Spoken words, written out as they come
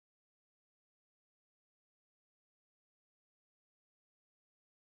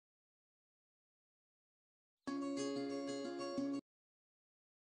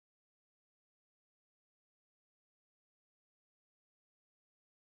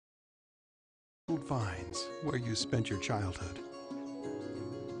Tangled Vines, where you spent your childhood.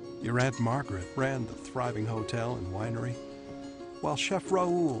 Your Aunt Margaret ran the thriving hotel and winery, while Chef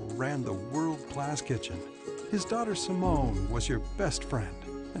Raoul ran the world-class kitchen. His daughter Simone was your best friend,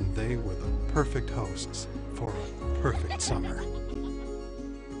 and they were the perfect hosts for a perfect summer.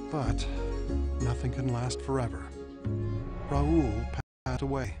 But nothing can last forever. Raoul passed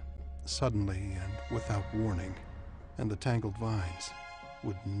away, suddenly and without warning, and the Tangled Vines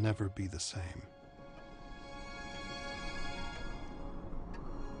would never be the same.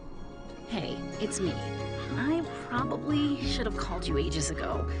 Hey, it's me. I probably should have called you ages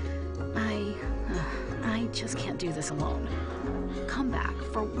ago. I just can't do this alone. Come back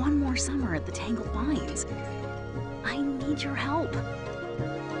for one more summer at the Tangled Vines. I need your help.